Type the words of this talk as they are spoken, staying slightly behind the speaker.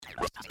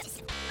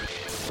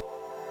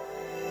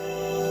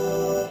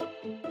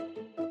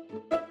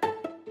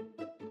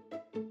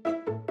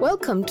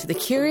Welcome to the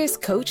Curious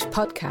Coach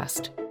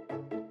podcast.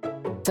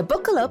 So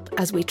buckle up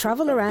as we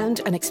travel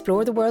around and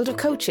explore the world of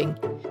coaching.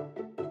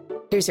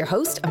 Here's your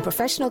host and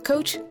professional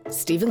coach,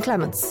 Stephen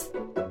Clements.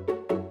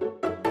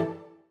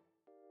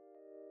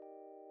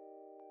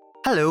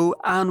 Hello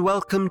and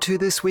welcome to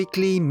this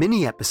weekly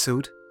mini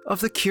episode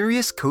of the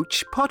Curious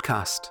Coach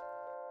podcast.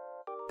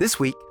 This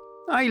week,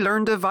 I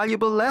learned a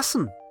valuable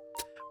lesson.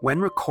 When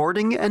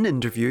recording an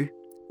interview,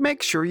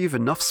 make sure you've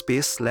enough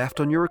space left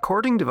on your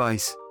recording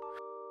device.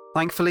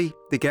 Thankfully,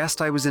 the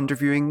guest I was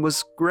interviewing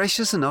was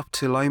gracious enough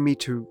to allow me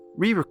to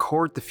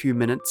re-record the few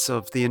minutes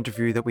of the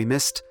interview that we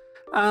missed,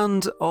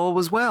 and all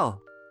was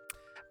well.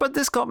 But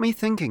this got me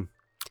thinking.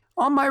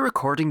 On my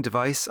recording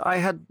device, I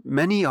had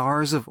many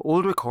hours of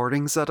old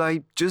recordings that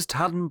I just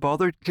hadn't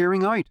bothered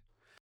clearing out.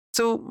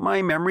 So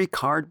my memory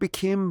card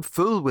became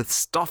full with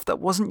stuff that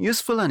wasn't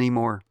useful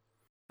anymore.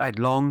 I'd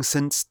long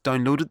since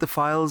downloaded the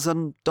files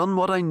and done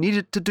what I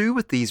needed to do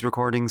with these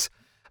recordings,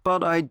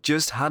 but I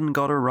just hadn't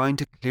got around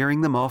to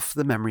clearing them off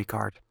the memory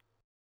card.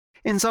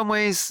 In some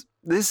ways,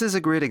 this is a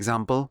great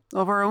example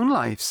of our own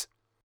lives.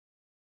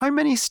 How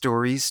many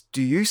stories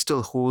do you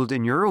still hold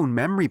in your own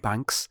memory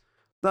banks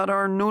that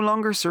are no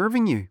longer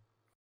serving you?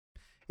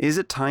 Is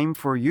it time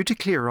for you to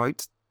clear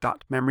out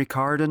that memory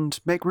card and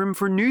make room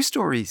for new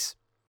stories?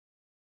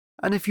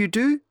 And if you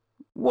do,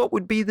 what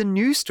would be the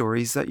new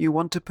stories that you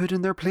want to put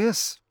in their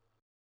place?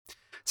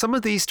 Some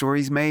of these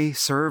stories may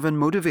serve and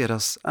motivate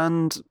us,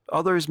 and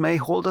others may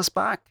hold us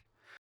back.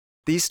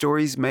 These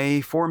stories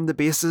may form the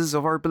basis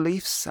of our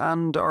beliefs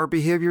and our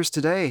behaviours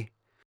today.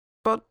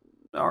 But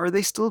are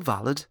they still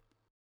valid?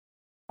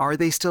 Are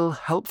they still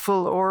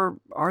helpful, or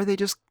are they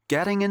just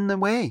getting in the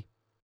way?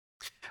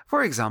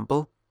 For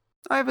example,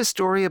 I have a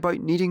story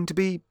about needing to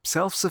be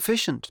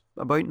self-sufficient,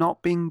 about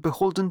not being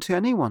beholden to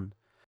anyone.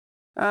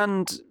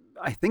 And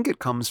I think it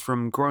comes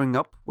from growing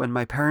up when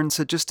my parents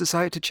had just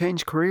decided to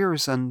change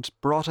careers and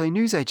brought out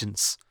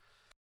newsagents.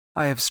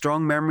 I have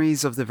strong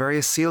memories of the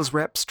various sales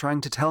reps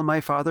trying to tell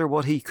my father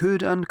what he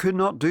could and could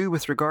not do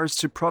with regards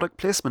to product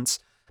placements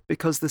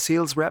because the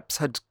sales reps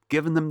had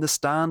given them the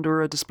stand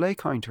or a display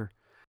counter.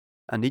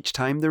 And each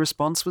time the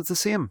response was the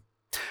same.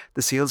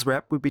 The sales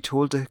rep would be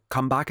told to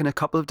come back in a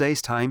couple of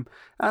days' time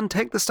and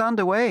take the stand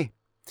away.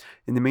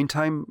 In the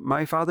meantime,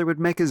 my father would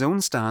make his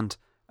own stand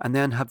and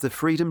then have the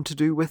freedom to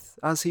do with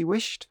as he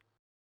wished.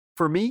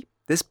 For me,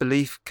 this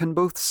belief can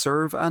both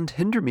serve and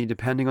hinder me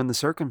depending on the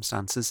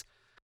circumstances,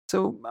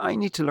 so I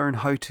need to learn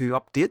how to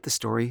update the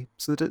story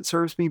so that it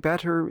serves me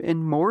better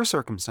in more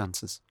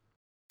circumstances.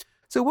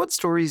 So what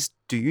stories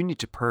do you need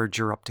to purge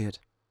or update?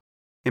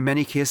 In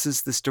many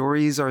cases, the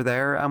stories are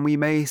there and we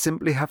may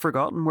simply have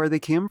forgotten where they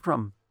came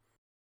from.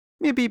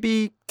 Maybe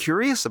be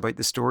curious about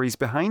the stories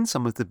behind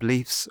some of the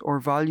beliefs or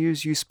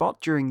values you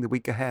spot during the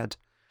week ahead,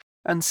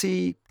 and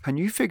see, can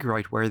you figure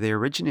out where they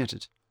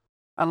originated?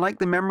 And like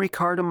the memory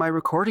card on my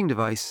recording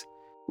device,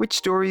 which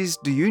stories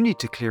do you need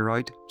to clear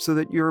out so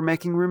that you're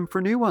making room for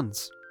new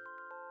ones?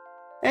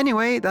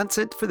 Anyway, that's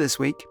it for this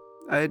week.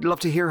 I'd love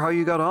to hear how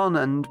you got on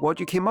and what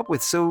you came up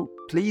with, so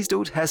please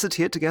don't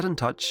hesitate to get in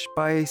touch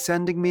by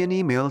sending me an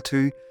email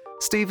to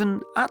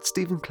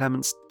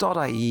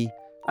stephen@stephenclements.ie,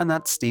 and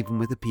that's Stephen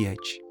with a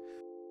PH.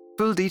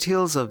 Full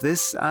details of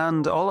this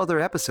and all other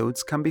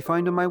episodes can be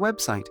found on my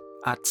website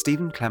at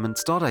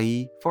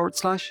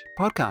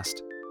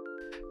stephenclements.ie/podcast.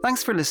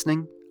 Thanks for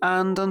listening,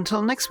 and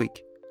until next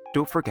week,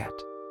 don't forget,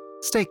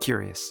 stay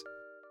curious.